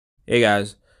Hey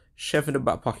guys, Chef in the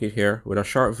Back Pocket here with a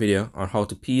short video on how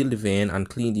to peel, devein, and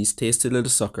clean these tasty little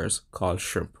suckers called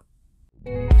shrimp.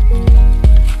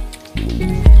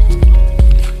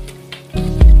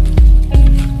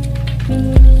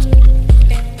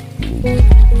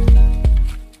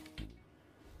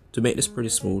 To make this pretty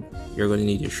smooth, you're going to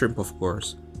need your shrimp, of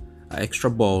course, an extra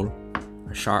bowl,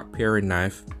 a sharp paring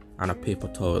knife, and a paper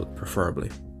towel preferably.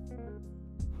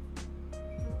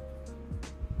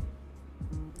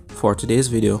 For today's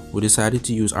video, we decided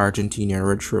to use Argentinian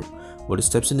red shrimp, but the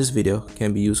steps in this video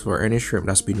can be used for any shrimp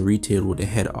that's been retailed with the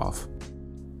head off.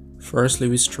 Firstly,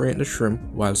 we straighten the shrimp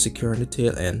while securing the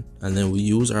tail end, and then we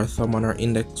use our thumb and our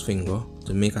index finger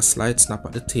to make a slight snap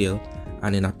at the tail,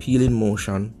 and in a peeling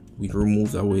motion, we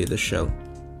remove away the shell.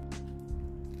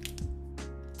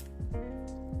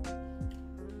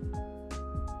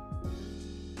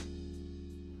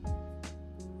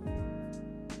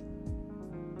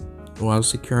 While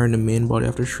securing the main body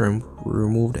of the shrimp, we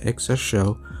remove the excess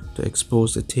shell to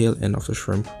expose the tail end of the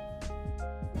shrimp.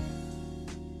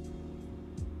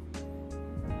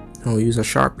 Now we use a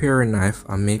sharp paring knife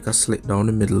and make a slit down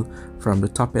the middle from the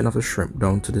top end of the shrimp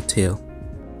down to the tail.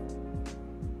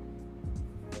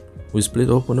 We split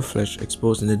open the flesh,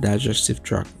 exposing the digestive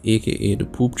tract, aka the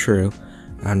poop trail,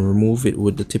 and remove it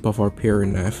with the tip of our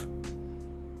paring knife.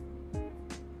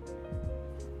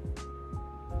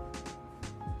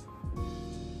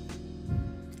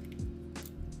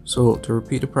 So to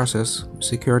repeat the process, we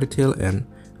secure the tail end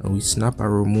and we snap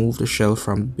and remove the shell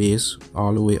from the base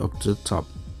all the way up to the top.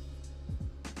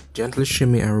 Gently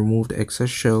shimmy and remove the excess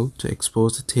shell to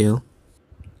expose the tail,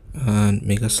 and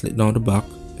make a slit down the back,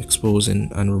 exposing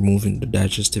and removing the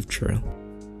digestive trail.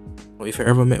 If you're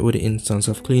ever met with the instance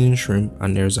of cleaning shrimp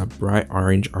and there's a bright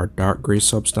orange or dark gray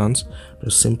substance,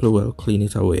 just simply well clean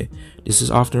it away. This is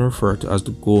often referred to as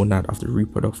the gonad of the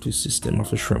reproductive system of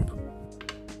the shrimp.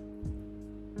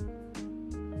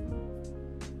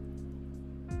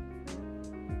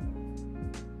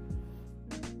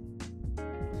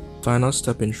 Final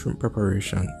step in shrimp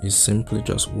preparation is simply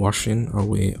just washing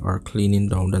away or cleaning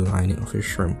down the lining of your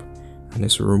shrimp, and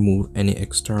this will remove any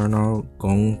external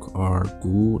gunk or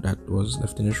goo that was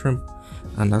left in the shrimp,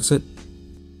 and that's it.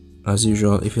 As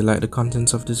usual, if you like the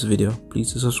contents of this video,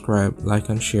 please subscribe, like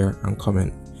and share and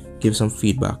comment, give some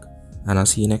feedback, and I'll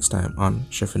see you next time on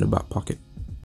Chef in the Back Pocket.